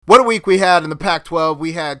What a week we had in the Pac-12.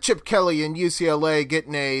 We had Chip Kelly and UCLA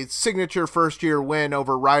getting a signature first-year win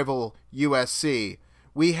over rival USC.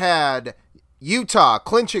 We had Utah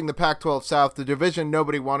clinching the Pac-12 South. The division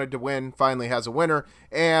nobody wanted to win finally has a winner.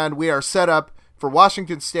 And we are set up for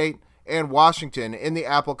Washington State and Washington in the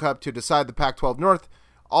Apple Cup to decide the Pac-12 North.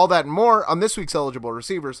 All that and more on this week's Eligible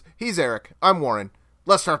Receivers. He's Eric. I'm Warren.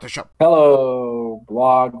 Let's start the show. Hello,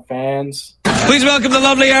 blog fans. Please welcome the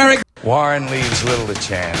lovely Eric. Warren leaves little to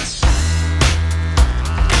chance.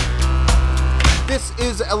 This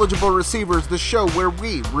is Eligible Receivers, the show where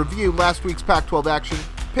we review last week's Pac-12 action,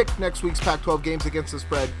 pick next week's Pac-12 games against the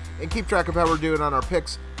spread, and keep track of how we're doing on our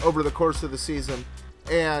picks over the course of the season.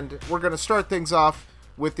 And we're going to start things off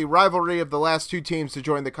with the rivalry of the last two teams to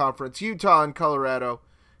join the conference, Utah and Colorado.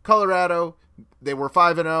 Colorado, they were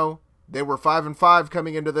 5-0. They were 5-5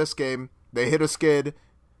 coming into this game. They hit a skid.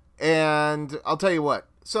 And I'll tell you what,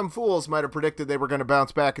 some fools might have predicted they were going to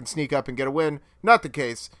bounce back and sneak up and get a win. Not the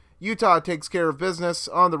case. Utah takes care of business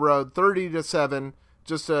on the road, 30-7.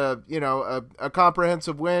 Just a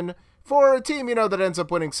comprehensive win for a team, that ends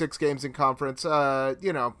up winning 6 games in conference.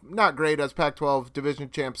 Not great as Pac-12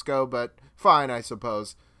 division champs go, but fine, I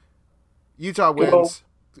suppose. Utah wins.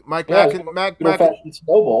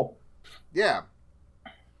 Snowball. Yeah.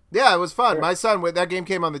 Yeah, it was fun. Sure. My son, that game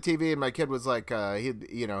came on the TV, and my kid was like,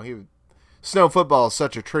 snow football is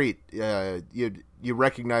such a treat. You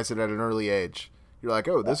recognize it at an early age. You're like,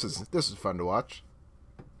 oh, this is fun to watch.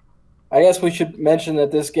 I guess we should mention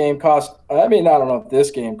that this game cost. I don't know if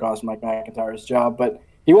this game cost Mike McIntyre's job, but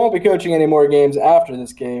he won't be coaching any more games after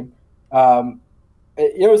this game.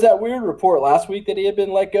 It was that weird report last week that he had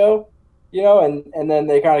been let go, and then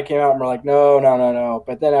they kind of came out and were like, no.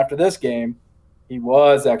 But then after this game, he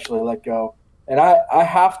was actually let go. And I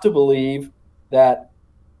have to believe that,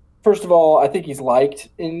 first of all, I think he's liked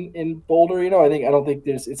in Boulder. I don't think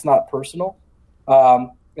it's not personal.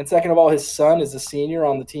 And second of all, his son is a senior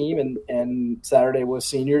on the team, and Saturday was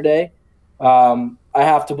senior day. I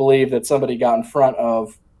have to believe that somebody got in front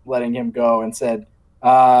of letting him go and said,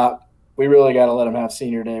 we really got to let him have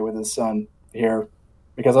senior day with his son here,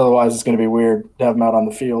 because otherwise it's going to be weird to have him out on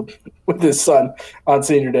the field with his son on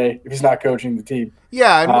senior day if he's not coaching the team.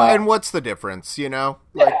 Yeah, and what's the difference, Yeah,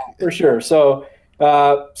 for sure. So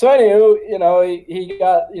anywho, he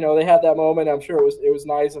got, they had that moment. I'm sure it was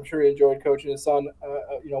nice. I'm sure he enjoyed coaching his son,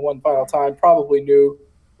 one final time. Probably knew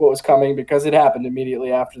what was coming because it happened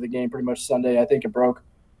immediately after the game, pretty much Sunday. I think it broke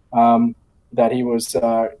that he was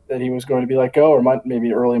going to be let go, or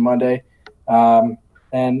maybe early Monday.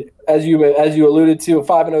 And as you alluded to, a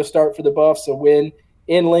 5-0 start for the Buffs, a win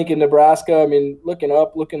in Lincoln, Nebraska.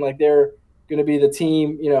 Looking like they're going to be the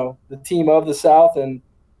team, the team of the South, and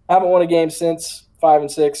haven't won a game since.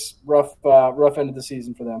 5-6, rough end of the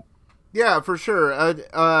season for them. Yeah, for sure. And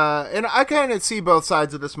I kind of see both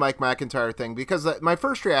sides of this Mike McIntyre thing, because my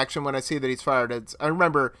first reaction when I see that he's fired, I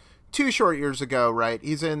remember 2 short years ago, right?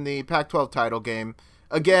 He's in the Pac-12 title game.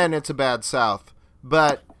 Again, it's a bad South,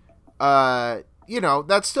 but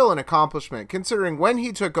that's still an accomplishment considering when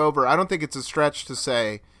he took over. I don't think it's a stretch to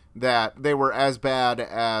say that they were as bad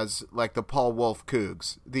as like the Paul Wolf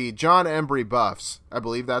Cougs, the John Embry Buffs. I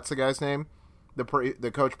believe that's the guy's name.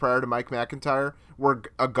 The coach prior to Mike McIntyre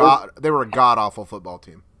they were a god awful football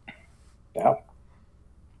team. Yeah.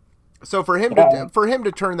 So for him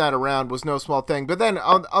to turn that around was no small thing. But then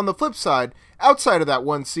on the flip side, outside of that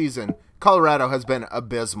one season, Colorado has been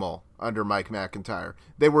abysmal under Mike McIntyre.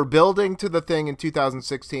 They were building to the thing in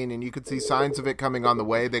 2016, and you could see signs of it coming on the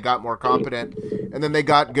way. They got more competent, and then they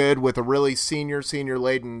got good with a really senior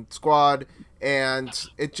laden squad, and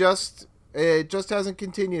it just hasn't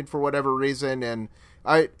continued for whatever reason. And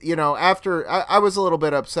I was a little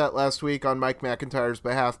bit upset last week on Mike McIntyre's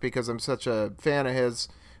behalf because I'm such a fan of his.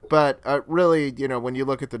 But really, when you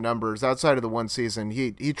look at the numbers outside of the one season,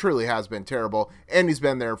 he truly has been terrible, and he's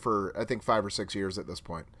been there for I think 5 or 6 years at this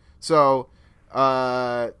point. So,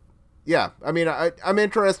 I'm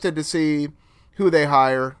interested to see who they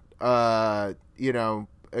hire.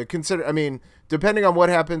 Depending on what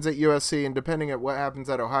happens at USC and depending on what happens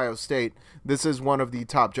at Ohio State, this is one of the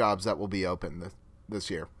top jobs that will be open this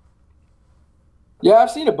year. Yeah,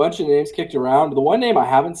 I've seen a bunch of names kicked around. The one name I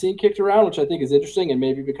haven't seen kicked around, which I think is interesting, and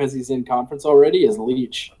maybe because he's in conference already, is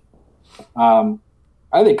Leach. I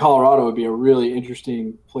think Colorado would be a really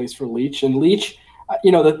interesting place for Leach. And Leach,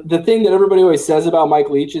 the thing that everybody always says about Mike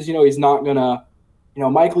Leach is, he's not going to –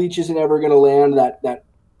 Mike Leach isn't ever going to land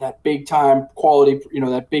that big-time quality,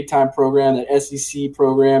 that big-time program, that SEC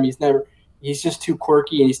program. He's just too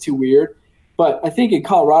quirky and he's too weird. But I think in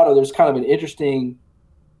Colorado there's kind of an interesting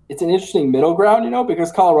it's an interesting middle ground,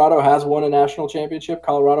 because Colorado has won a national championship.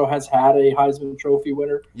 Colorado has had a Heisman Trophy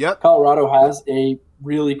winner. Yep. Colorado has a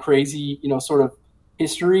really crazy, sort of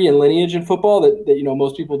history and lineage in football that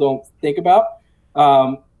most people don't think about.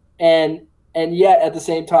 And yet at the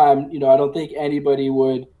same time, I don't think anybody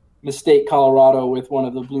would mistake Colorado with one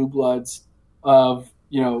of the blue bloods of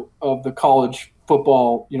the college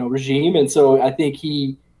football, regime. And so I think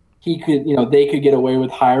he could, they could get away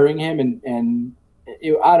with hiring him and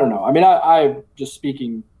I don't know. I mean, I'm just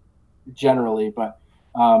speaking generally, but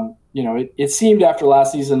it seemed after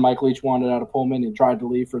last season, Mike Leach wanted out of Pullman and tried to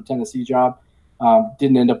leave for a Tennessee job.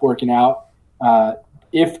 Didn't end up working out.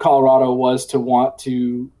 If Colorado was to want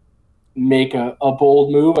to make a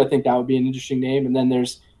bold move, I think that would be an interesting name. And then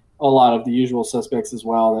there's a lot of the usual suspects as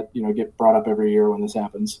well that, get brought up every year when this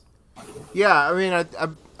happens. Yeah, I mean,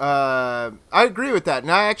 I agree with that,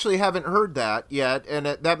 and I actually haven't heard that yet, and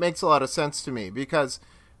that makes a lot of sense to me because,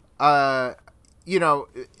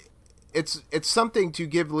 it's something to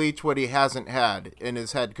give Leach what he hasn't had in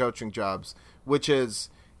his head coaching jobs, which is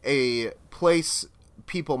a place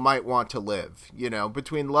people might want to live.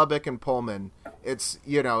 Between Lubbock and Pullman, it's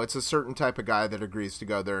a certain type of guy that agrees to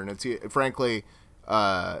go there, and it's frankly,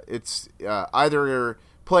 it's either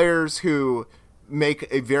players who make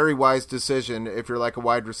a very wise decision if you're like a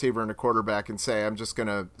wide receiver and a quarterback and say, I'm just going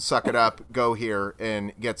to suck it up, go here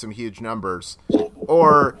and get some huge numbers.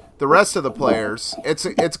 Or the rest of the players,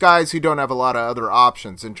 it's guys who don't have a lot of other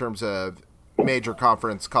options in terms of major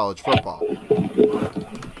conference college football.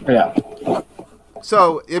 Yeah.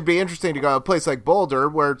 So it'd be interesting to go to a place like Boulder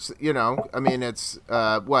where it's, it's,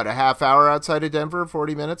 a half hour outside of Denver,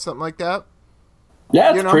 40 minutes, something like that.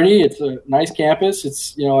 Yeah, it's pretty. It's a nice campus.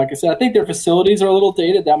 It's, like I said, I think their facilities are a little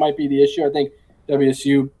dated. That might be the issue. I think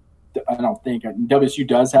WSU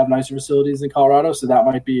does have nicer facilities in Colorado, so that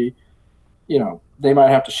might be, they might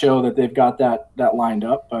have to show that they've got that lined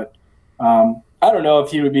up. But I don't know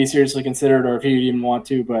if he would be seriously considered or if he would even want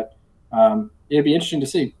to, but it'd be interesting to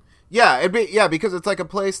see. Yeah, because it's like a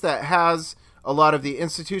place that has a lot of the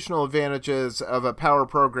institutional advantages of a power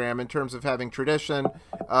program in terms of having tradition,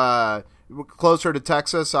 closer to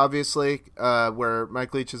Texas, obviously, where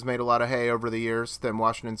Mike Leach has made a lot of hay over the years than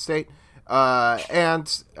Washington State. But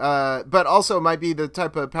also might be the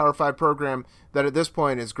type of Power 5 program that at this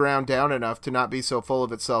point is ground down enough to not be so full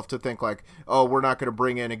of itself to think like, oh, we're not going to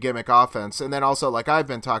bring in a gimmick offense. And then also, like I've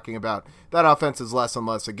been talking about, that offense is less and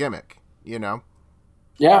less a gimmick, Yeah,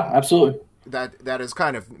 absolutely. That is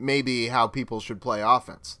kind of maybe how people should play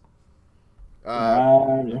offense.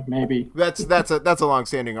 Maybe that's a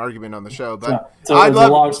long-standing argument on the show, but it's a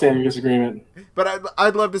long-standing disagreement. But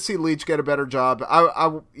I'd love to see Leach get a better job.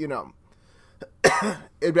 I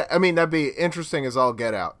mean, that'd be interesting as all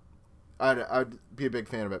get out. I'd be a big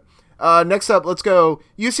fan of it. Next up, let's go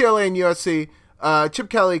UCLA and USC.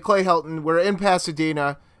 Chip Kelly, Clay Helton. We're in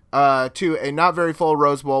Pasadena to a not very full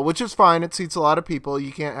Rose Bowl, which is fine. It seats a lot of people.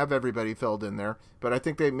 You can't have everybody filled in there, but I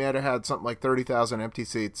think they might have had something like 30,000 empty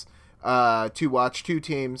seats. To watch two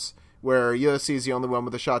teams where USC is the only one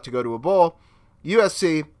with a shot to go to a bowl.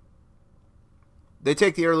 USC, they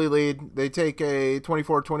take the early lead. They take a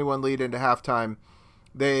 24-21 lead into halftime.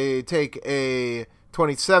 They take a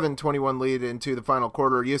 27-21 lead into the final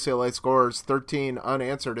quarter. UCLA scores 13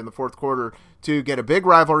 unanswered in the fourth quarter to get a big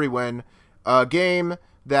rivalry win. A game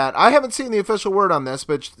that I haven't seen the official word on this,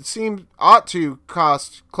 but ought to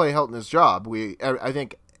cost Clay Helton his job. I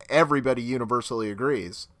think everybody universally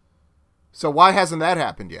agrees. So why hasn't that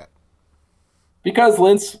happened yet? Because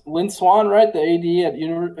Lynn Swann, right, the AD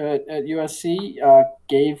at USC,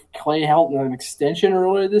 gave Clay Helton an extension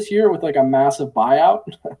earlier this year with like a massive buyout.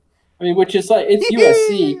 I mean, which is like, it's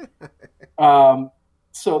USC.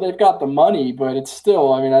 So they've got the money, but it's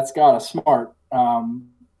still, I mean, that's got a smart, to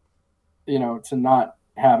not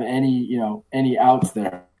have any outs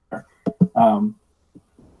there.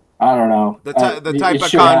 I don't know. The type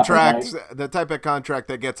of contract, happen, right? The type of contract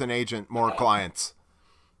that gets an agent more clients.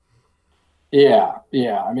 Yeah.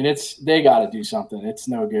 I mean, they got to do something. It's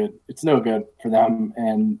no good. It's no good for them.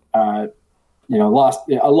 And a lost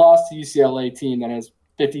to UCLA team that has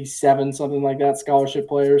 57 something like that scholarship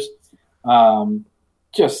players.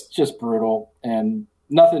 Just brutal and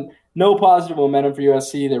nothing. No positive momentum for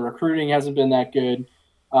USC. Their recruiting hasn't been that good.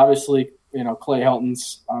 Obviously, Clay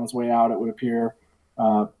Helton's on his way out. It would appear.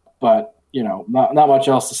 But, not much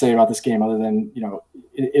else to say about this game other than,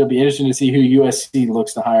 it'll be interesting to see who USC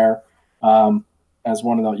looks to hire as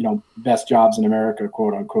one of the, best jobs in America,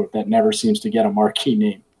 quote unquote, that never seems to get a marquee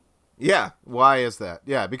name. Yeah. Why is that?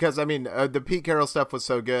 Yeah. Because, I mean, the Pete Carroll stuff was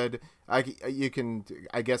so good. you can,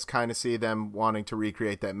 I guess, kind of see them wanting to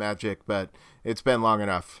recreate that magic, but it's been long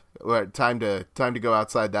enough. Time to go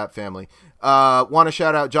outside that family. Want to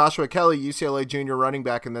shout out Joshua Kelly, UCLA junior running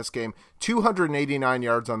back in this game, 289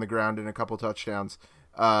 yards on the ground and a couple touchdowns.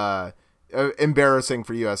 Embarrassing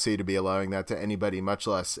for USC to be allowing that to anybody, much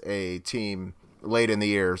less a team late in the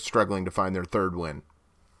year struggling to find their third win.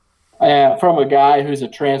 From a guy who's a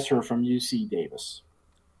transfer from UC Davis,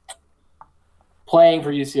 playing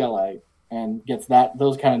for UCLA, and gets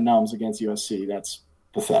those kind of numbs against USC. That's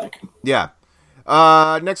pathetic. Yeah.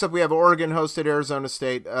 Next up, we have Oregon hosted Arizona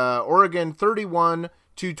State. Oregon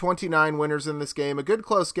 31-29 winners in this game. A good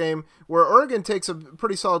close game where Oregon takes a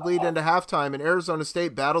pretty solid lead into halftime, and Arizona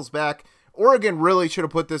State battles back. Oregon really should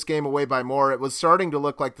have put this game away by more. It was starting to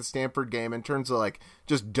look like the Stanford game in terms of like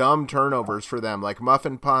just dumb turnovers for them, like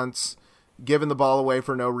muffin punts, giving the ball away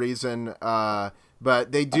for no reason.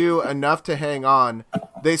 But they do enough to hang on.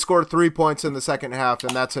 They score 3 points in the second half,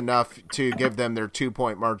 and that's enough to give them their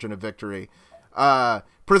 2-point margin of victory.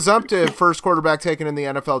 Presumptive first quarterback taken in the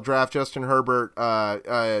NFL draft, Justin Herbert,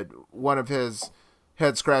 one of his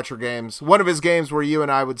head-scratcher games. One of his games where you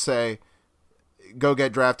and I would say, go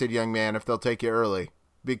get drafted, young man, if they'll take you early.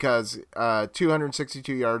 Because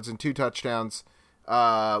 262 yards and 2 touchdowns.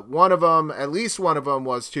 At least one of them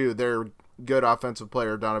was to their good offensive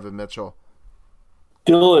player, Donovan Mitchell.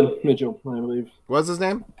 Dylan Mitchell, I believe. What's his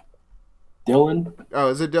name? Dylan. Oh,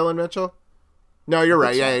 is it Dylan Mitchell? No, you're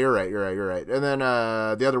right. Yeah, you're right. And then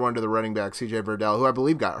the other one to the running back, CJ Verdell, who I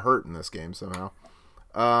believe got hurt in this game somehow.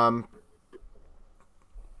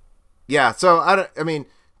 Yeah, so I mean,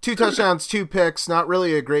 2 touchdowns, 2 picks, not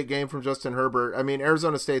really a great game from Justin Herbert. I mean,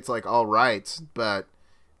 Arizona State's like all right, but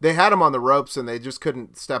they had him on the ropes and they just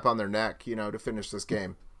couldn't step on their neck, to finish this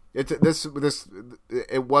game. It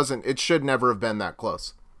should never have been that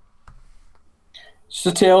close. It's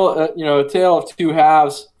a tale of two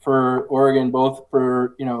halves for Oregon, both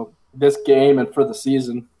for this game and for the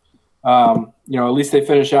season. At least they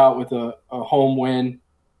finish out with a home win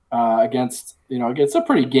against a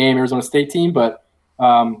pretty game Arizona State team, but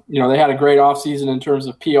they had a great offseason in terms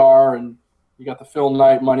of PR, and you got the Phil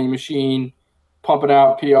Knight money machine pumping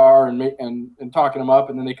out PR and talking them up,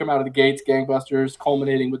 and then they come out of the gates gangbusters,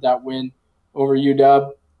 culminating with that win over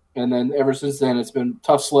UW. And then ever since then, it's been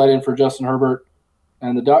tough sledding for Justin Herbert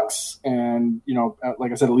and the Ducks. And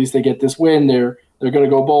like I said, at least they get this win. They're going to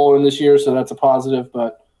go bowling this year, so that's a positive.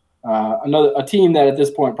 But a team that at this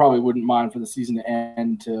point probably wouldn't mind for the season to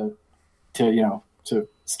end to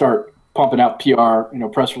start pumping out PR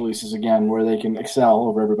press releases again where they can excel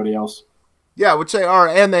over everybody else. Yeah, which they are,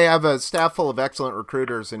 and they have a staff full of excellent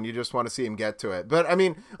recruiters, and you just want to see them get to it. But, I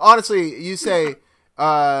mean, honestly, you say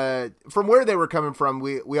from where they were coming from,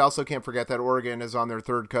 we also can't forget that Oregon is on their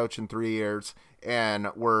 3rd coach in 3 years,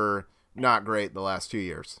 and were not great the last 2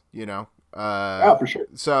 years, for sure.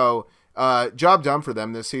 So, job done for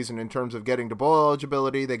them this season in terms of getting to bowl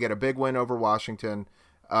eligibility. They get a big win over Washington,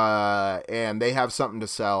 and they have something to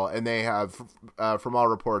sell, and they have, from all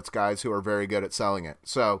reports, guys who are very good at selling it.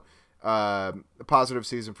 So, a positive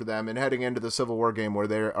season for them, and heading into the Civil War game where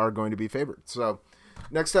they are going to be favored. So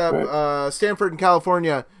next up, Stanford and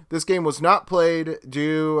California. This game was not played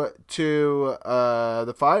due to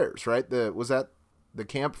the fires, right? Was that the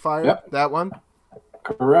Camp Fire? Yep. That one?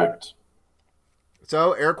 Correct.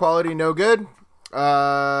 So air quality no good.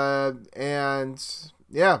 And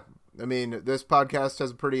yeah, I mean, this podcast has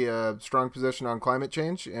a pretty strong position on climate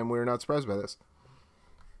change, and we're not surprised by this.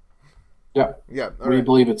 Yeah. We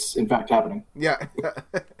believe it's in fact happening. Yeah.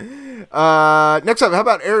 Next up, how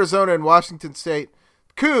about Arizona and Washington State?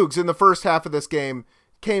 Cougs in the first half of this game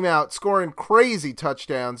came out scoring crazy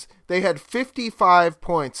touchdowns. They had 55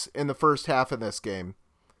 points in the first half of this game.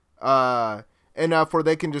 Enough where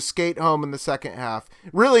they can just skate home in the second half.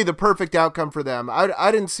 Really the perfect outcome for them. I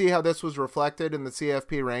didn't see how this was reflected in the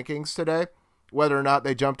CFP rankings today, whether or not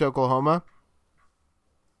they jumped Oklahoma.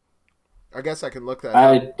 I guess I can look that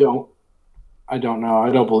up. I don't know. I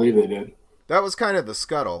don't believe they did. That was kind of the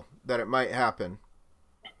scuttle that it might happen.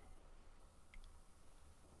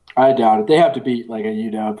 I doubt it. They have to beat like a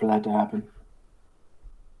UW for that to happen.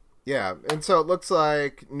 Yeah, and so it looks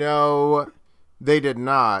like no, they did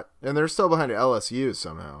not, and they're still behind LSU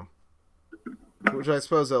somehow. Which I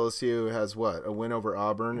suppose LSU has what, a win over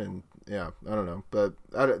Auburn, and yeah, I don't know, but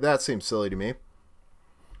that seems silly to me.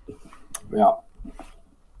 Yeah.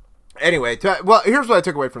 Anyway, well, here's what I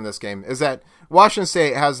took away from this game, is that Washington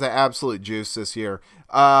State has the absolute juice this year.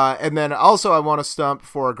 And then also I want to stump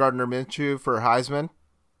for Gardner Minshew for Heisman.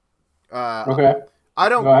 Okay. I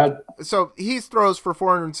don't. Go ahead. So he throws for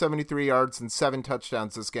 473 yards and 7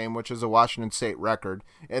 touchdowns this game, which is a Washington State record.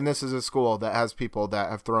 And this is a school that has people that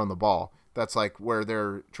have thrown the ball. That's like where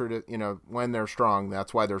they're, when they're strong,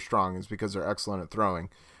 that's why they're strong, is because they're excellent at throwing.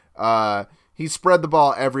 He spread the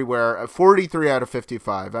ball everywhere, 43 out of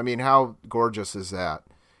 55. I mean, how gorgeous is that?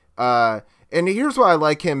 And here's why I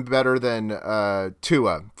like him better than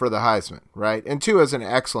Tua for the Heisman, right? And Tua's an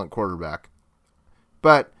excellent quarterback.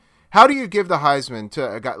 But how do you give the Heisman to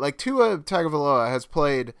a guy like Tua Tagovailoa has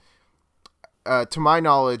played, to my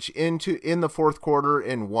knowledge, in the fourth quarter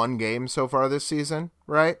in one game so far this season,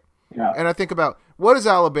 right? Yeah. And I think about, what is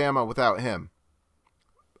Alabama without him?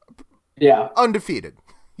 Yeah. Undefeated.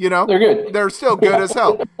 They're good. They're still good as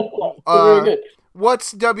hell. They're good.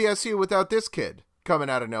 What's WSU without this kid coming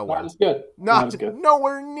out of nowhere? Not as good. Not as good.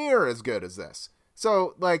 Nowhere near as good as this.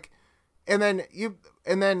 So and then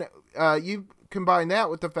you combine that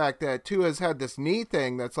with the fact that Tua's had this knee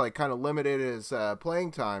thing that's like kind of limited his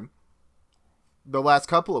playing time the last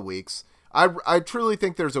couple of weeks. I truly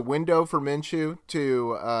think there's a window for Minshew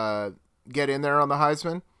to get in there on the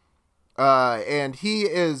Heisman. And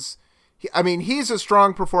he's a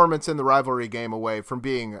strong performance in the rivalry game away from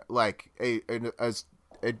being like an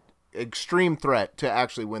extreme threat to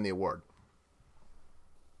actually win the award.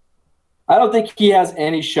 I don't think he has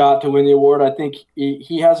any shot to win the award. I think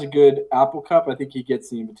he has a good Apple Cup. I think he gets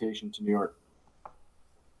the invitation to New York.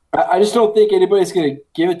 I just don't think anybody's going to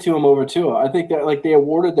give it to him over Tua. I think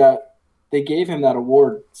that they gave him that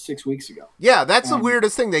award 6 weeks ago. Yeah, that's the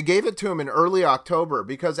weirdest thing. They gave it to him in early October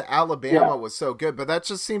because Alabama was so good, but that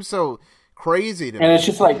just seems so crazy to me. And it's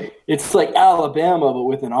just like Alabama, but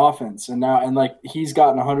with an offense. And he's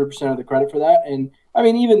gotten 100% of the credit for that. And I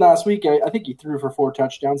mean, even last week, I think he threw for 4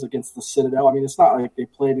 touchdowns against the Citadel. I mean, it's not like they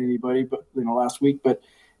played anybody, but last week. But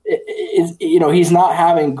he's not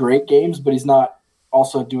having great games, but he's not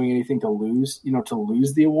also doing anything to lose. To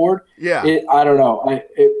lose the award. Yeah, I don't know.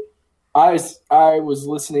 I was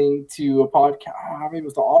listening to a podcast. Maybe it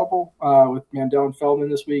was the Audible with Mandel and Feldman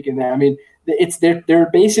this week, and they're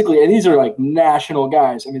basically, and these are like national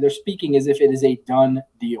guys. I mean, they're speaking as if it is a done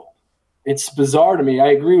deal. It's bizarre to me. I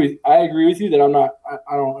agree with you that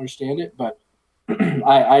I don't understand it, but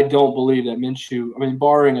I don't believe that Minshew. I mean,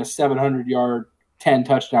 barring a 700-yard,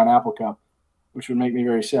 10-touchdown Apple Cup, which would make me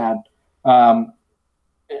very sad.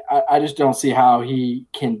 I just don't see how he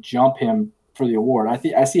can jump him for the award.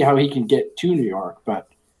 I see how he can get to New York, but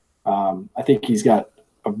I think he's got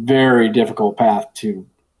a very difficult path to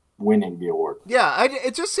winning the award. Yeah,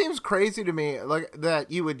 it just seems crazy to me, like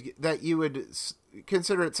that you would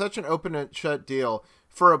consider it such an open and shut deal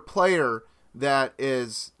for a player that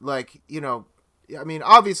is like, I mean,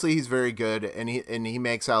 obviously he's very good and he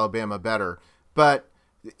makes Alabama better, but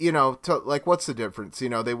what's the difference?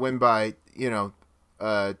 They win by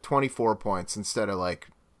 24 points instead of like.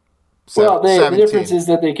 The difference is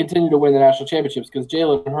that they continue to win the national championships because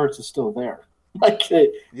Jalen Hurts is still there.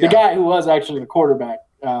 The guy who was actually the quarterback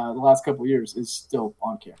the last couple of years is still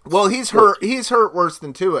on campus. Well, he's hurt. He's hurt worse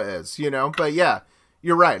than Tua is, But yeah,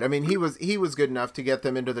 you're right. I mean, he was good enough to get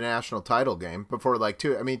them into the national title game before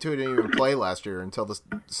Tua. I mean, Tua didn't even play last year until the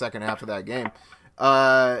second half of that game.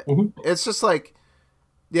 It's just like.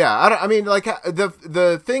 Yeah,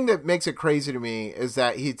 the thing that makes it crazy to me is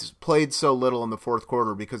that he's played so little in the fourth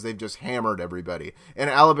quarter because they've just hammered everybody. And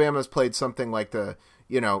Alabama's played something like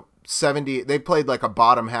 70. They played like a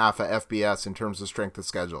bottom half of FBS in terms of strength of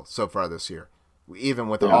schedule so far this year, even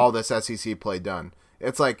with all this SEC play done.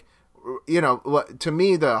 It's like, to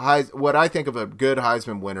me, what I think of a good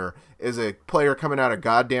Heisman winner is a player coming out of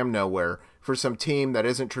goddamn nowhere for some team that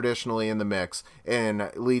isn't traditionally in the mix and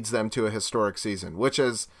leads them to a historic season, which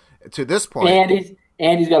is, to this point...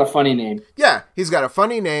 And he's got a funny name. Yeah, he's got a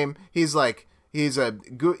funny name. He's a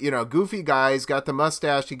goofy guy. He's got the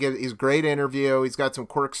mustache. He's a great interview. He's got some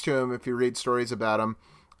quirks to him if you read stories about him.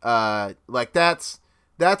 That's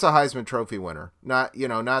a Heisman Trophy winner. Not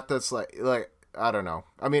this like I don't know.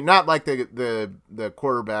 I mean, not like the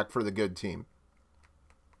quarterback for the good team.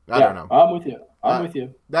 I don't know. I'm with you. With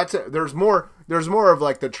you. There's more of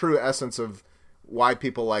like the true essence of why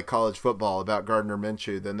people like college football about Gardner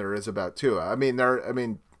Minshew than there is about Tua. I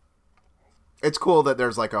mean, it's cool that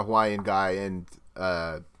there's like a Hawaiian guy in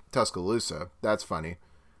Tuscaloosa. That's funny.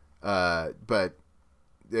 But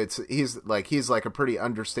he's like a pretty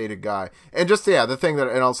understated guy. And just the thing and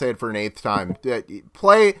I'll say it for an 8th time,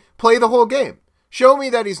 play the whole game. Show me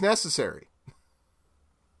that he's necessary.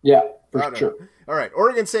 Yeah, for sure. All right,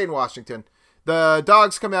 Oregon State and Washington. The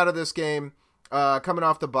Dogs come out of this game coming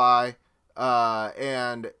off the bye.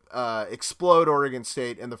 and explode Oregon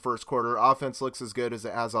State in the first quarter. Offense looks as good as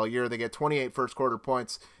it has all year. They get 28 first quarter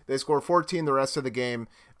points. They score 14 the rest of the game.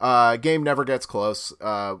 Game never gets close.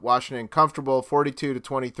 Washington comfortable,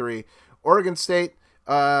 42-23. Oregon State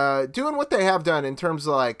doing what they have done in terms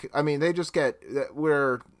of they just get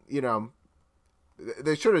where,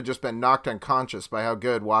 they should have just been knocked unconscious by how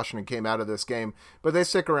good Washington came out of this game. But they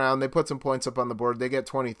stick around. They put some points up on the board. They get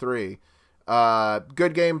 23.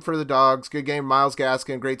 Good game for the Dogs. Good game. Myles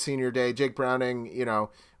Gaskin, great senior day. Jake Browning,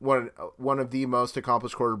 one of the most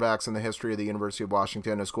accomplished quarterbacks in the history of the University of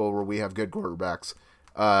Washington, a school where we have good quarterbacks.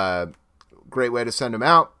 Great way to send him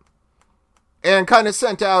out. And kind of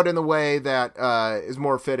sent out in the way that is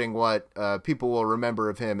more fitting what people will remember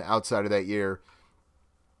of him outside of that year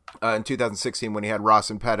in 2016 when he had Ross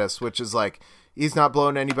and Pettis, which is he's not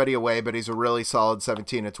blowing anybody away, but he's a really solid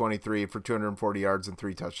 17-23 for 240 yards and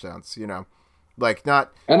 3 touchdowns,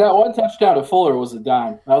 not. And that one touchdown to Fuller was a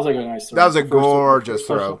dime. That was a nice throw. That was a gorgeous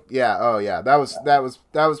throw. Yeah. Oh yeah. That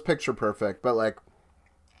was picture perfect, but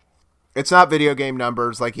it's not video game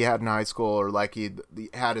numbers like he had in high school or like he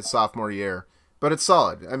had his sophomore year, but it's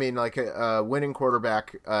solid. I mean, a winning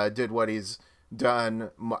quarterback did what he's done,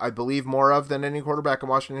 I believe, more of than any quarterback in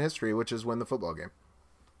Washington history, which is win the football game.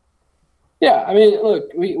 Yeah, I mean, look,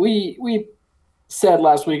 we said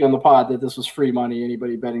last week on the pod that this was free money,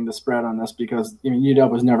 anybody betting the spread on this, because UW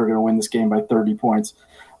was never going to win this game by 30 points.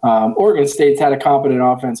 Oregon State's had a competent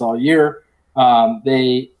offense all year.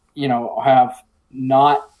 They, have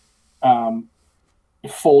not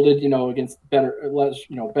folded, against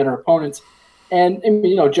better opponents. And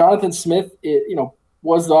Jonathan Smith,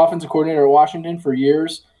 was the offensive coordinator at Washington for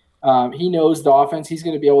years. He knows the offense. He's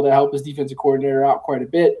going to be able to help his defensive coordinator out quite a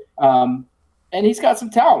bit. And he's got some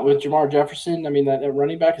talent with Jamar Jefferson. I mean, that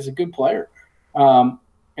running back is a good player. And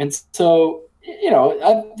so,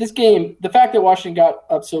 this game, the fact that Washington got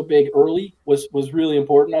up so big early was really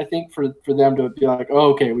important, I think, for them to be like,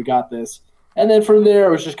 oh, okay, we got this. And then from there,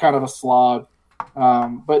 it was just kind of a slog,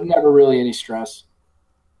 but never really any stress.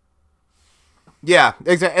 Yeah,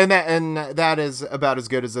 exactly, and that is about as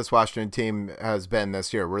good as this Washington team has been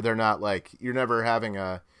this year, where they're not you're never having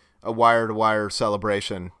a wire-to-wire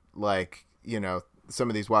celebration some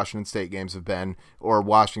of these Washington State games have been, or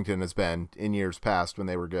Washington has been in years past when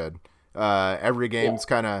they were good. Every game's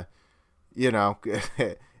kind of, you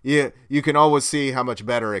can always see how much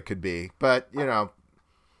better it could be, but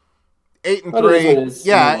 8-3,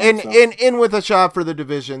 yeah, in with a shot for the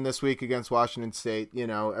division this week against Washington State.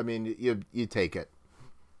 I mean, you take it.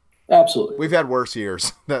 Absolutely, we've had worse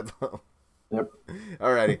years. Yep.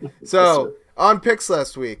 Alrighty. So on picks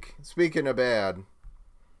last week, speaking of bad,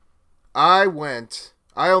 I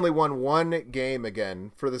only won one game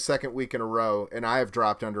again for the second week in a row, and I have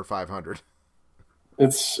dropped under 500.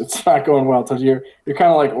 It's not going well. You're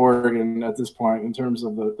kind of like Oregon at this point in terms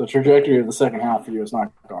of the trajectory of the second half for you. It's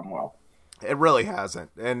not going well. It really hasn't,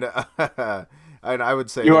 and I would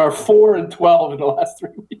say you are 4-12 in the last 3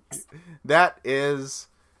 weeks. That is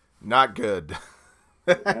not good.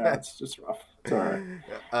 Yeah, it's just rough. It's all right.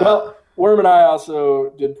 Well, Worm and I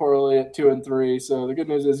also did poorly at 2-3. So the good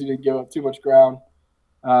news is you didn't give up too much ground.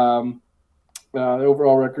 The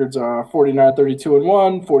overall records are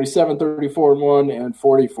 49-32-1, 47-34-1, and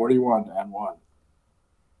 40-41-1.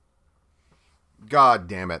 God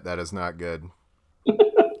damn it, that is not good.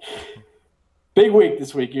 Big week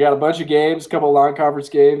this week. You got a bunch of games, a couple of non-conference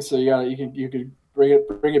games, so you can bring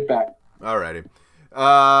it back. Alrighty.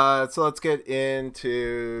 So let's get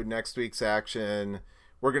into next week's action.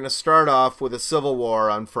 We're going to start off with a civil war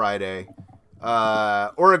on Friday.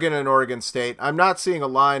 Oregon and Oregon State. I'm not seeing a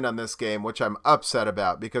line on this game, which I'm upset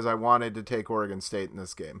about because I wanted to take Oregon State in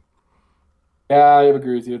this game. Yeah, I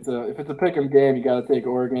agree with you. If it's a pick 'em game, you got to take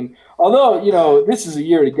Oregon. Although, this is a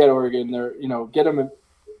year to get Oregon. Get them.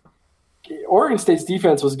 Oregon State's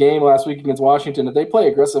defense was game last week against Washington. If they play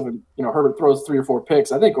aggressive and Herbert throws 3 or 4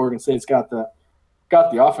 picks, I think Oregon State's got the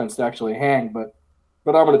offense to actually hang. But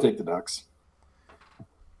I'm going to take the Ducks.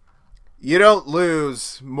 You don't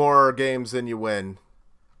lose more games than you win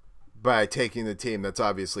by taking the team that's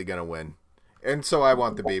obviously going to win, and so I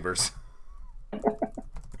want the Beavers.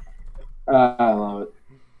 I love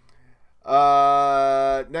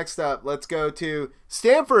it. Next up, let's go to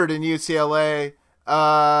Stanford and UCLA.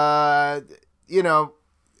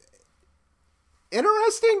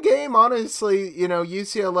 Interesting game, honestly.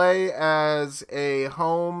 UCLA as a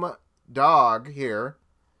home dog here.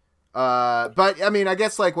 But I mean, I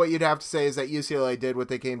guess what you'd have to say is that UCLA did what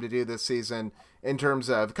they came to do this season in terms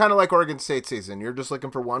of kind of like Oregon State season. You're just looking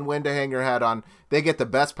for one win to hang your hat on. They get the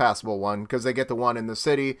best passable one because they get the one in the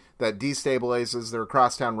city that destabilizes their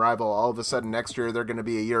crosstown rival. All of a sudden next year they're going to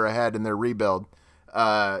be a year ahead in their rebuild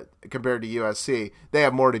compared to USC. They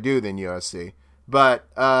have more to do than USC. But,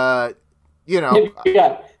 they've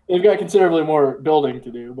got considerably more building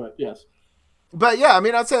to do, but yes. But, yeah,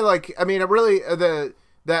 I'd say, it really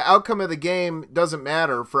the outcome of the game doesn't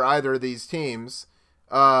matter for either of these teams.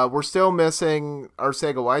 We're still missing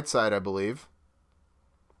Arcega-Whiteside, I believe.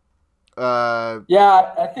 I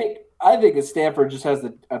think that Stanford just has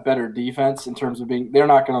a better defense in terms of they're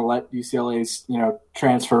not going to let UCLA's,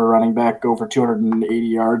 transfer running back go for 280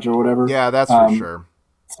 yards or whatever. Yeah, that's for sure.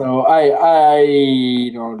 So I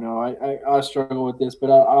don't know. I struggle with this,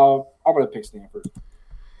 but I'm going to pick Stanford.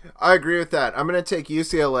 I agree with that. I'm going to take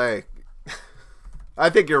UCLA. I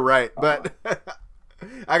think you're right, but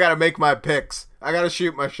I got to make my picks. I got to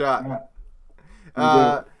shoot my shot.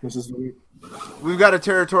 This is the week. We've got a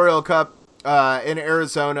Territorial Cup in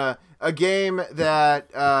Arizona, a game that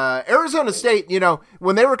Arizona State,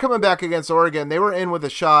 when they were coming back against Oregon, they were in with a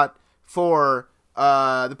shot for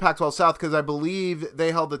the Pac-12 South because I believe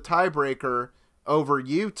they held the tiebreaker over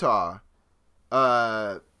Utah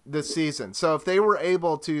this season. So if they were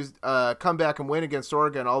able to come back and win against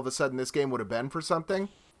Oregon, all of a sudden this game would have been for something.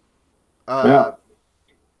 But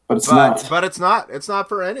it's not. But it's not. It's not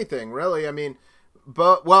for anything, really. I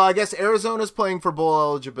guess Arizona's playing for bowl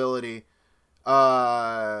eligibility.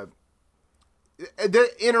 The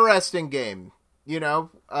interesting game,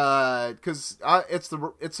 because it's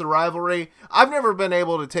the rivalry. I've never been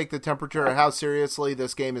able to take the temperature of how seriously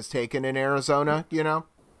this game is taken in Arizona. These are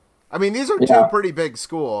two pretty big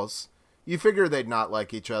schools. You figure they'd not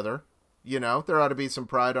like each other. There ought to be some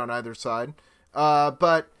pride on either side.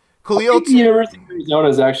 But Khalil, the University of Arizona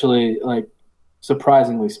is actually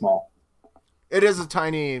surprisingly small. It is a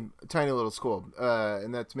tiny little school,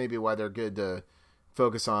 and that's maybe why they're good to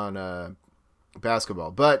focus on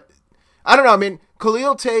basketball. But I don't know.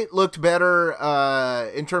 Khalil Tate looked better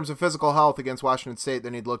in terms of physical health against Washington State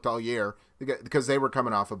than he'd looked all year because they were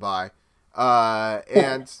coming off a bye.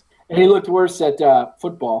 And he looked worse at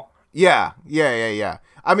football. Yeah.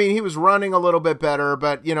 He was running a little bit better,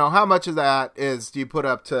 but how much of that do you put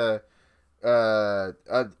up to a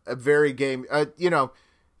very game?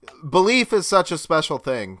 Belief is such a special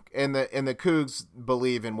thing, and the Cougs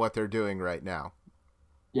believe in what they're doing right now.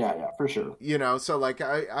 Yeah, for sure. So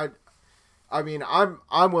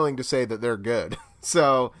I'm willing to say that they're good.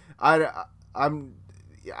 So I'm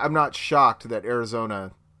not shocked that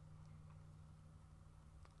Arizona,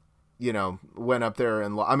 went up there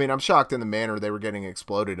and I'm shocked in the manner they were getting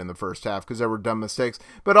exploded in the first half because there were dumb mistakes,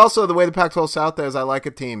 but also the way the Pac-12 South is. I like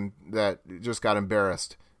a team that just got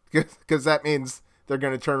embarrassed because that means they're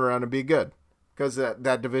going to turn around and be good because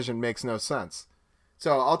that division makes no sense.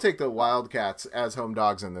 So I'll take the Wildcats as home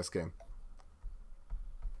dogs in this game.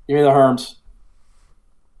 Give me the Herms.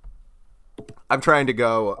 I'm trying to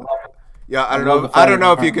go. Yeah, I don't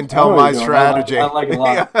know if you can tell my strategy. I like it a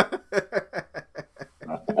lot.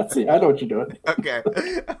 I know what you're doing. Okay.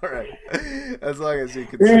 All right. As long as you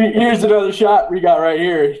can see. Here's another shot we got right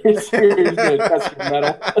here. Here's the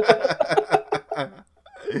medal.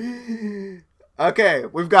 Okay,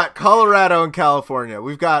 we've got Colorado and California.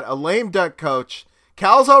 We've got a lame duck coach.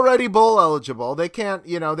 Cal's already bowl eligible. They can't,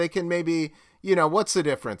 they can maybe, what's the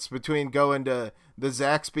difference between going to the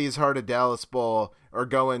Zaxby's Heart of Dallas Bowl or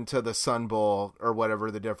going to the Sun Bowl or whatever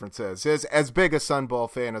the difference is? As big a Sun Bowl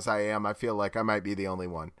fan as I am, I feel like I might be the only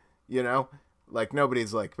one,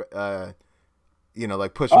 nobody's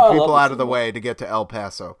pushing people out of the way to get to El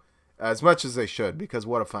Paso as much as they should, because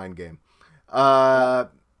what a fine game. Colorado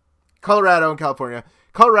and California.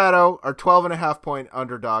 Colorado are 12.5-point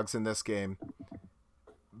underdogs in this game.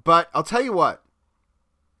 But I'll tell you what,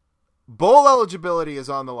 bowl eligibility is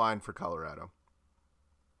on the line for Colorado.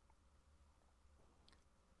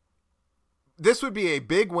 This would be a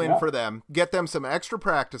big win for them, get them some extra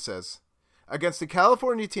practices against a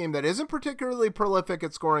California team that isn't particularly prolific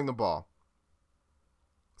at scoring the ball.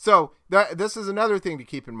 So this is another thing to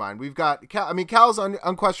keep in mind. We've got Cal's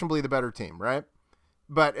unquestionably the better team, right?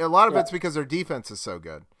 But a lot of it's because their defense is so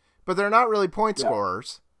good. But they're not really point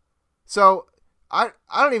scorers. So I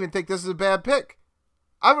don't even think this is a bad pick.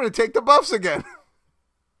 I'm going to take the Buffs again.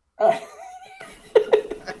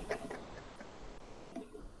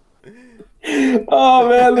 Oh,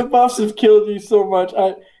 man, the Buffs have killed you so much.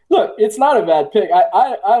 Look, it's not a bad pick.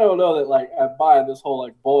 I don't know that, I'm buying this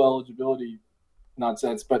whole, bowl eligibility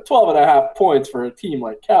nonsense, but 12.5 points for a team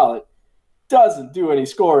like Cal, it doesn't do any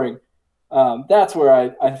scoring. That's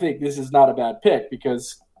where I think this is not a bad pick,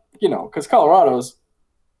 because because Colorado's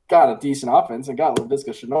got a decent offense and got Laviska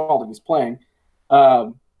Shenault who's playing.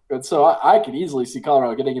 And so I could easily see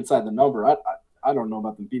Colorado getting inside the number. I don't know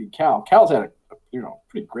about them beating Cal. Cal's had a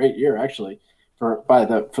pretty great year actually for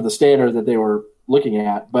the standard that they were looking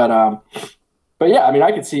at. But yeah, I mean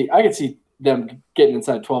I could see them getting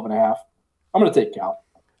inside 12.5. I'm going to take Cal.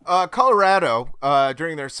 Colorado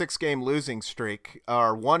during their 6-game losing streak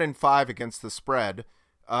are 1-5 against the spread.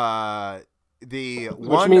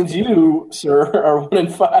 Which means you, sir, are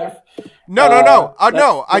 1-5. No.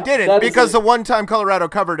 I didn't, because the one time Colorado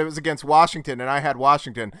covered, it was against Washington, and I had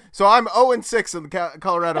Washington. So I'm 0-6 in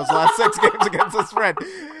Colorado's last 6 games against the spread.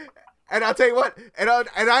 And I'll tell you what, and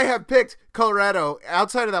I have picked Colorado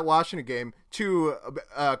outside of that Washington game to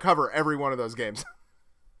cover every one of those games.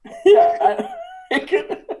 Yeah,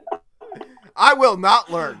 I will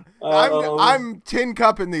not learn. I'm tin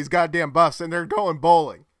cupping these goddamn buffs, and they're going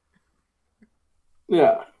bowling.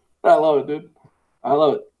 Yeah, I love it, dude. I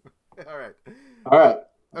love it. All right.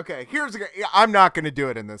 Okay, here's I'm not going to do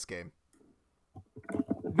it in this game.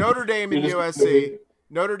 Notre Dame and USC.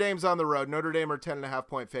 Notre Dame's on the road. Notre Dame are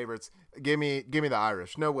 10.5-point favorites. Give me the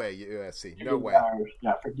Irish. No way, USC. No way.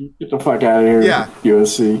 Yeah, get the fuck out of here. Yeah,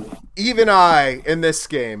 USC. Even I in this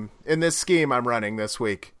scheme I'm running this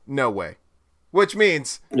week. No way. Which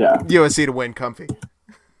means USC to win comfy.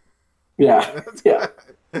 Yeah. Yeah.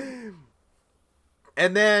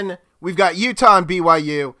 And then we've got Utah and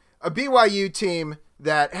BYU, a BYU team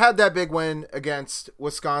that had that big win against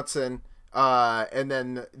Wisconsin. And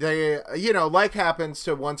then they, like happens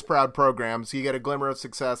to once proud programs, you get a glimmer of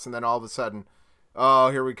success and then all of a sudden,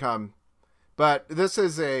 oh, here we come. But here's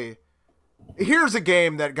a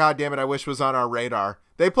game that, goddammit, I wish was on our radar.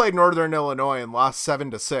 They played Northern Illinois and lost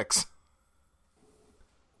 7-6.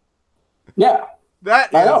 Yeah.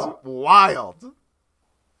 That is wild.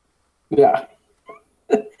 Yeah.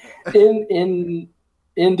 In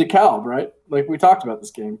DeKalb, right? Like we talked about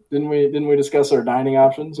this game, didn't we discuss our dining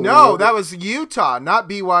options? No, that was Utah, not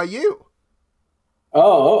BYU.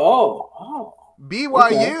 Oh.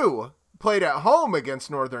 BYU played at home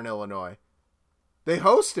against Northern Illinois. They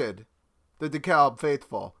hosted the DeKalb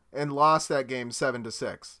faithful and lost that game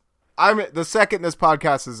 7-6. The second this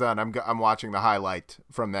podcast is done, I'm watching the highlight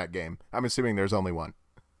from that game. I'm assuming there's only one.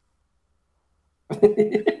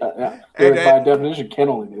 Yeah. By definition, can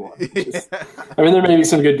only be one. I mean, there may be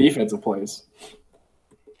some good defensive plays.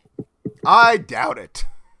 I doubt it.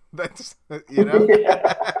 That's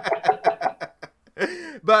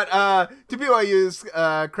But to BYU's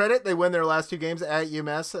credit, they win their last 2 games at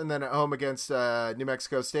UMass and then at home against New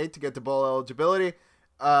Mexico State to get to bowl eligibility.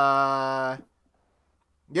 Yeah.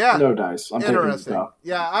 No dice. I'm interesting. Taking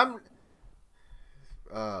yeah,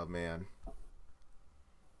 oh man.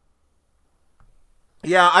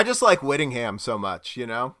 Yeah, I just like Whittingham so much,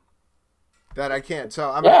 that I can't.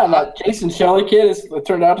 So Jason Shelley kid has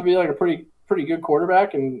turned out to be like a pretty good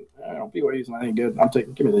quarterback, and I don't BYU's not any good.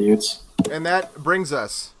 Give me the Utes. And that brings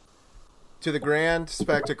us to the grand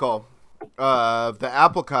spectacle of the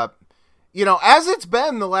Apple Cup. As it's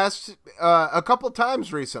been the last a couple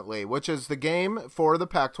times recently, which is the game for the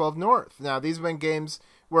Pac-12 North. Now, these have been games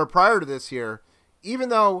where prior to this year, even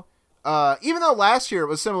though last year it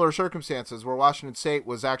was similar circumstances where Washington State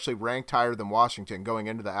was actually ranked higher than Washington going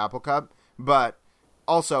into the Apple Cup, but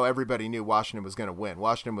also everybody knew Washington was going to win.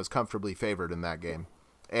 Washington was comfortably favored in that game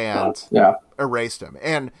and erased them.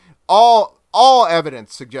 And all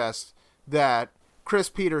evidence suggests that Chris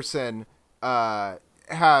Peterson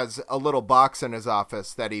has a little box in his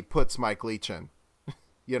office that he puts Mike Leach in,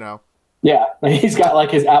 Yeah, he's got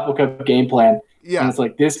like his Apple Cup game plan. Yeah. And it's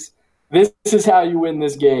like this is how you win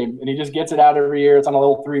this game. And he just gets it out every year. It's on a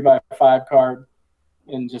little 3x5 card.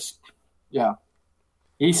 And just,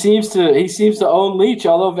 He seems to own Leach,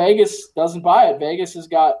 although Vegas doesn't buy it. Vegas has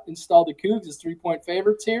got installed the Cougs as 3-point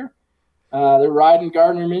favorites here. They're riding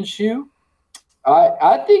Gardner Minshew.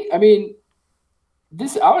 I'm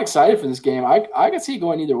excited for this game. I can see it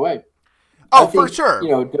going either way. Oh, for sure.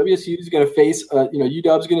 WSU is going to face,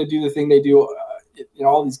 UW's going to do the thing they do in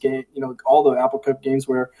all these games, all the Apple Cup games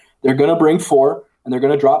where they're going to bring 4 and they're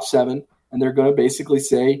going to drop 7 and they're going to basically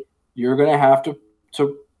say you're going to have to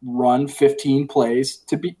run 15 plays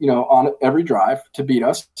to beat, on every drive to beat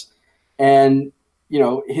us. And,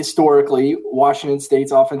 historically, Washington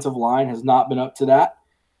State's offensive line has not been up to that.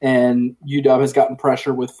 And UW has gotten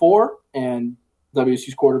pressure with 4, and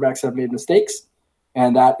WSU's quarterbacks have made mistakes.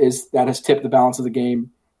 And that has tipped the balance of the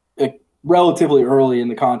game relatively early in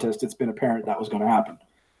the contest. It's been apparent that was going to happen.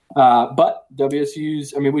 But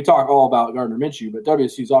WSU's, we talk all about Gardner Minshew, but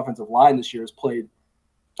WSU's offensive line this year has played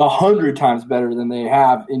 100 times better than they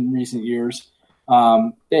have in recent years.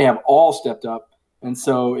 They have all stepped up. And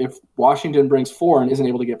so if Washington brings 4 and isn't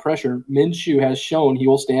able to get pressure, Minshew has shown he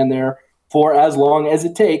will stand there for as long as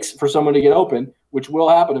it takes for someone to get open, which will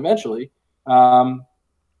happen eventually.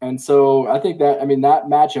 And so I think that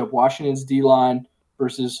matchup, Washington's D-line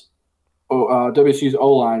versus WSU's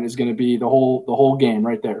O-line, is going to be the whole game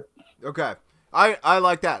right there. Okay. I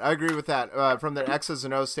like that. I agree with that from the X's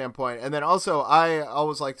and O's standpoint. And then also, I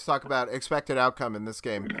always like to talk about expected outcome in this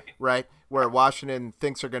game, right? Where Washington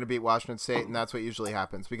thinks they're going to beat Washington State, and that's what usually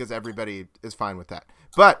happens because everybody is fine with that.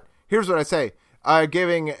 But here's what I say.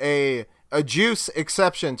 Giving a juice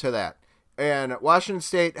exception to that. And Washington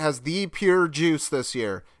State has the pure juice this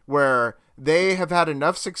year where they have had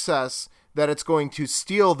enough success that it's going to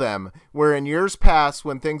steal them, where in years past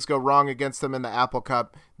when things go wrong against them in the Apple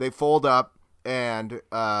Cup, they fold up and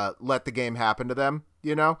let the game happen to them,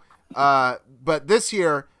 you know? But this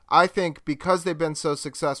year, I think because they've been so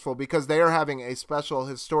successful, because they are having a special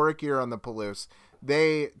historic year on the Palouse,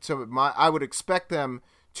 I would expect them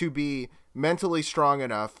to be mentally strong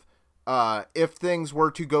enough if things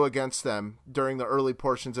were to go against them during the early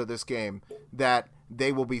portions of this game, that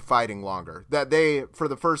they will be fighting longer. That they, for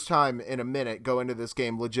the first time in a minute, go into this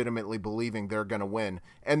game legitimately believing they're going to win.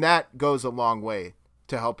 And that goes a long way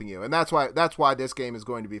to helping you. And that's why this game is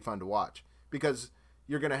going to be fun to watch, because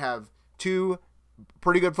you're going to have 2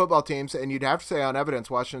 pretty good football teams, and you'd have to say on evidence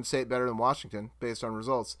Washington State better than Washington based on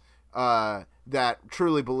results, that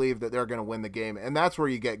truly believe that they're going to win the game. And that's where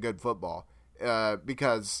you get good football,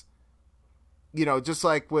 because, you know, just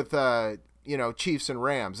like with, Chiefs and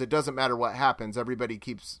Rams, it doesn't matter what happens. Everybody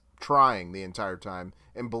keeps trying the entire time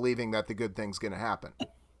and believing that the good thing's going to happen.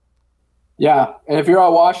 Yeah, and if you're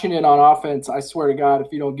on Washington on offense, I swear to God,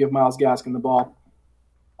 if you don't give Myles Gaskin the ball,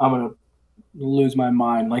 I'm going to lose my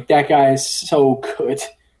mind. Like, that guy is so good,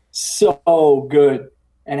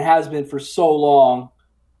 and has been for so long.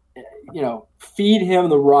 You know, feed him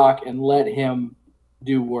the rock and let him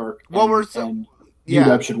do work. Well,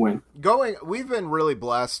 UW should win. We've been really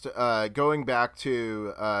blessed going back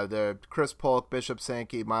to the Chris Polk, Bishop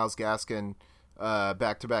Sankey, Myles Gaskin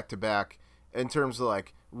back to back in terms of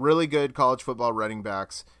like really good college football running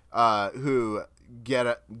backs who get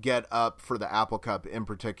up for the Apple Cup in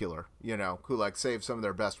particular, you know, who like save some of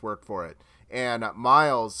their best work for it. And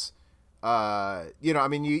Myles,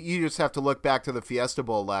 you just have to look back to the Fiesta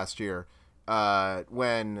Bowl last year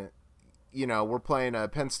when, you know, we're playing a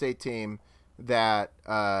Penn State team that,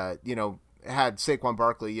 had Saquon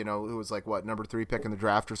Barkley, you know, who was like, number 3 pick in the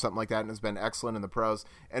draft or something like that, and has been excellent in the pros.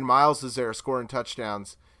 And Myles is there scoring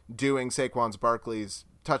touchdowns, doing Saquon Barkley's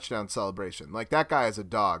touchdown celebration. Like, that guy is a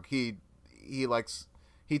dog. He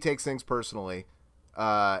takes things personally,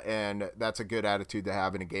 and that's a good attitude to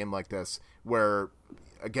have in a game like this, where,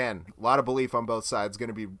 again, a lot of belief on both sides. Going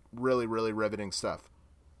to be really, really riveting stuff.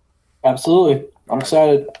 Absolutely. I'm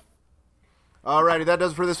excited. Alrighty, that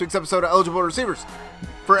does it for this week's episode of Eligible Receivers.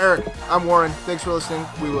 For Eric, I'm Warren. Thanks for listening.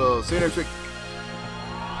 We will see you next week.